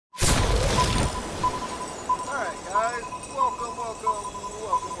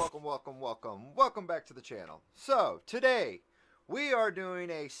Welcome back to the channel. So, today, we are doing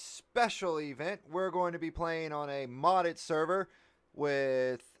a special event. We're going to be playing on a modded server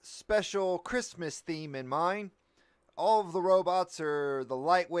with special Christmas theme in mind. All of the robots are the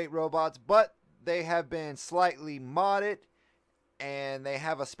lightweight robots, but they have been slightly modded, and they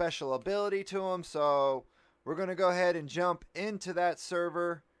have a special ability to them, so we're going to go ahead and jump into that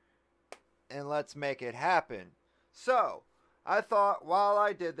server, and let's make it happen. So, I thought while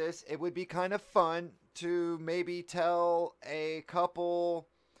I did this, it would be kind of fun to maybe tell a couple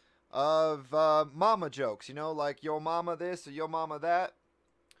of mama jokes, you know, like yo mama this or yo mama that.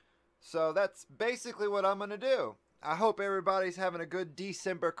 So that's basically what I'm going to do. I hope everybody's having a good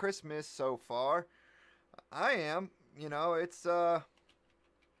December Christmas so far. I am. You know, it's not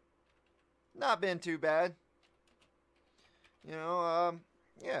been too bad. You know,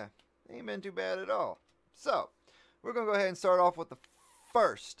 yeah, ain't been too bad at all. So, we're going to go ahead and start off with the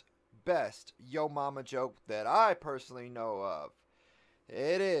first best Yo Mama joke that I personally know of.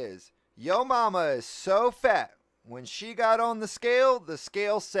 It is, Yo Mama is so fat, when she got on the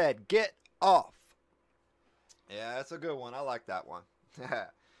scale said, get off. Yeah, that's a good one. I like that one.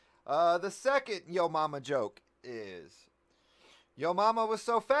 The second Yo Mama joke is, Yo Mama was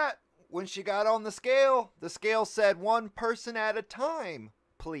so fat, when she got on the scale said, one person at a time,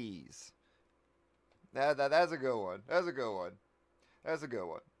 please. That's a good one. That's a good one. That's a good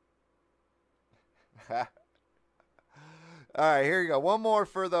one. All right, here you go. One more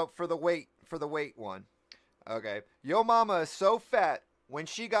for the weight one. Okay. Yo mama is so fat, when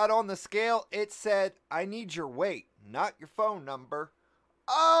she got on the scale, it said, I need your weight, not your phone number.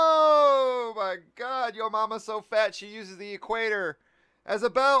 Oh my god, yo mama's so fat she uses the equator as a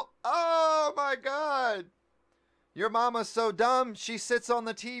belt. Oh my god. Your mama's so dumb, she sits on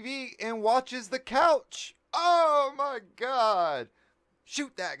the TV and watches the couch. Oh, my God.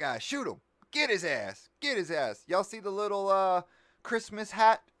 Shoot that guy. Shoot him. Get his ass. Get his ass. Y'all see the little Christmas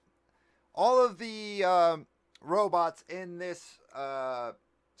hat? All of the robots in this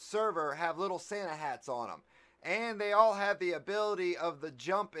server have little Santa hats on them. And they all have the ability of the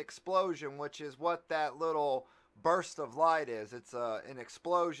jump explosion, which is what that little burst of light is. It's an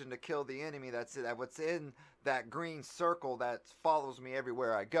explosion to kill the enemy. That's it. What's in that green circle that follows me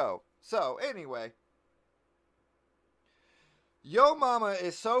everywhere I go. So, anyway. Yo mama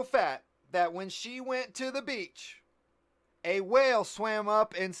is so fat that when she went to the beach, a whale swam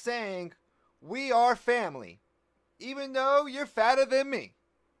up and sang, we are family, even though you're fatter than me.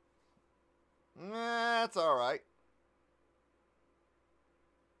 That's alright.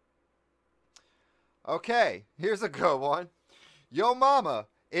 Okay, here's a good one. Yo mama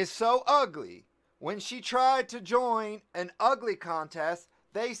is so ugly, when she tried to join an ugly contest,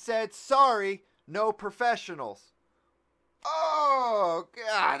 they said, sorry, no professionals. Oh,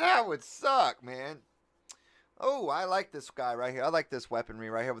 God, that would suck, man. Oh, I like this guy right here. I like this weaponry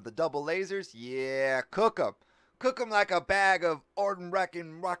right here with the double lasers. Yeah, cook 'em. Cook 'em like a bag of Orden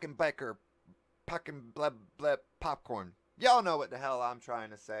Rockenbaker popcorn. Y'all know what the hell I'm trying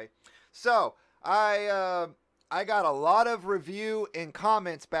to say. So, I got a lot of review and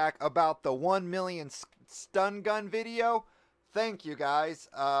comments back about the 1 million stun gun video. Thank you guys.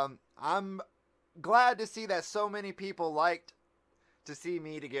 I'm glad to see that so many people liked to see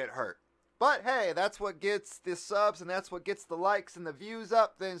me to get hurt. But hey, that's what gets the subs and that's what gets the likes and the views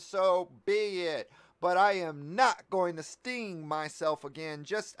up, then so be it. But I am not going to sting myself again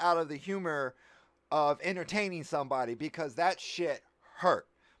just out of the humor of entertaining somebody, because that shit hurt.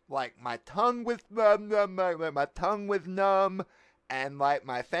 Like my tongue was numb, and like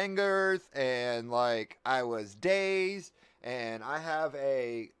my fingers, and like I was dazed, and I have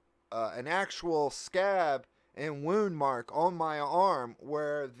an actual scab and wound mark on my arm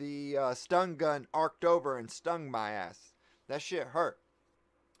where the stun gun arced over and stung my ass. That shit hurt.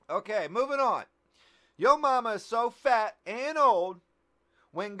 Okay, moving on. Yo mama is so fat and old,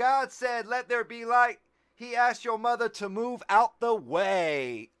 when God said let there be light, he asked your mother to move out the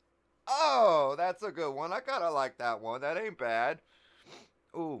way. Oh, that's a good one. I kind of like that one. That ain't bad.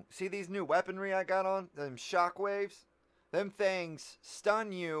 Ooh, see these new weaponry I got on? Them shockwaves? Them things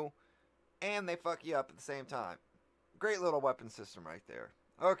stun you and they fuck you up at the same time. Great little weapon system right there.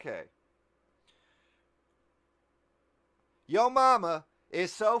 Okay. Yo mama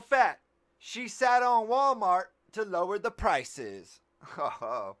is so fat, she sat on Walmart to lower the prices.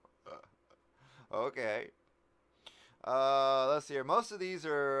 Oh, okay. Let's see here. Most of these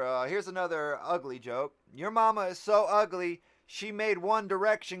are, here's another ugly joke. Your mama is so ugly, she made One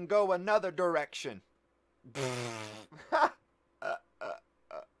Direction go another direction.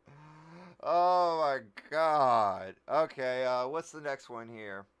 Oh my god. Okay, what's the next one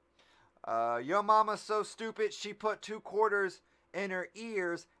here? Your mama's so stupid she put 2 quarters in her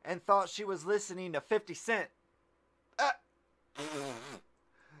ears and thought she was listening to 50 Cent. Ah.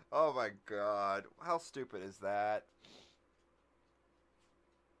 Oh my god. How stupid is that?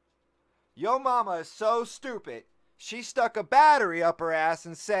 Yo mama is so stupid, she stuck a battery up her ass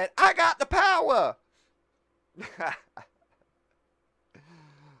and said, I got the power!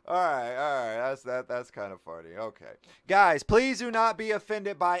 Alright, that's kind of funny. Okay. Guys, please do not be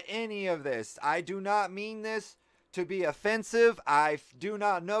offended by any of this. I do not mean this to be offensive. I do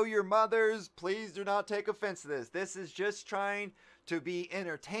not know your mothers. Please do not take offense to this. This is just trying to be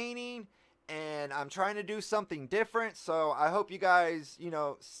entertaining, and I'm trying to do something different, so I hope you guys,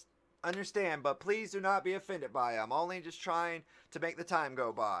 understand, but please do not be offended by it. I'm only just trying to make the time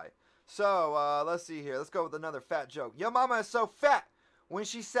go by. So, let's see here. Let's go with another fat joke. Your mama is so fat, when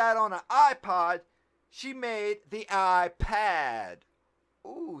she sat on an iPod, she made the iPad.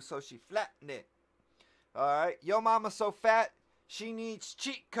 Ooh, so she flattened it. Alright, your mama's so fat, she needs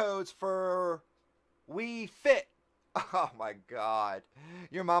cheat codes for Wii Fit. Oh my god.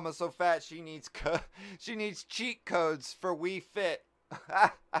 Your mama's so fat, she needs cheat codes for Wii Fit.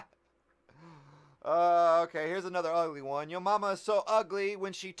 Okay, here's another ugly one. Your mama is so ugly,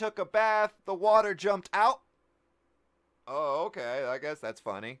 when she took a bath, the water jumped out. Oh, okay, I guess that's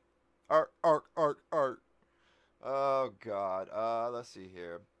funny. Art. Oh, God. Let's see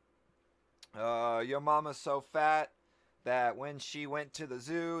here. Your mama's so fat that when she went to the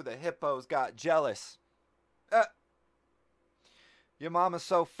zoo, the hippos got jealous. Your mama's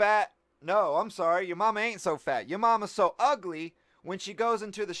so fat. No, I'm sorry. Your mama ain't so fat. Your mama's so ugly, when she goes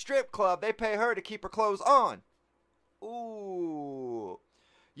into the strip club, they pay her to keep her clothes on. Ooh.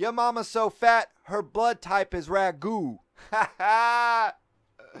 Your mama's so fat, her blood type is ragu. Ha ha.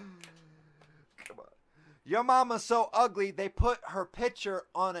 Come on. Your mama's so ugly, they put her picture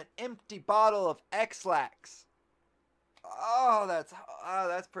on an empty bottle of X-Lax. Oh,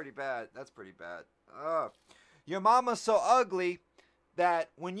 that's pretty bad. That's pretty bad. Your mama's so ugly that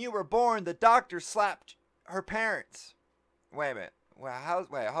when you were born, the doctor slapped her parents. Wait a minute.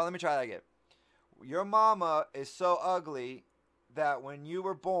 Let me try that again. Your mama is so ugly that when you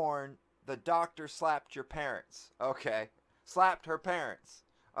were born, the doctor slapped your parents. Okay. Slapped her parents.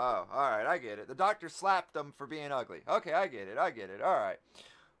 Oh, alright, I get it. The doctor slapped them for being ugly. Okay, I get it. Alright.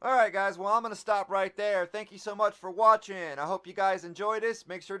 Alright, guys, well, I'm going to stop right there. Thank you so much for watching. I hope you guys enjoyed this.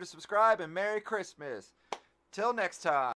 Make sure to subscribe, and Merry Christmas. Till next time.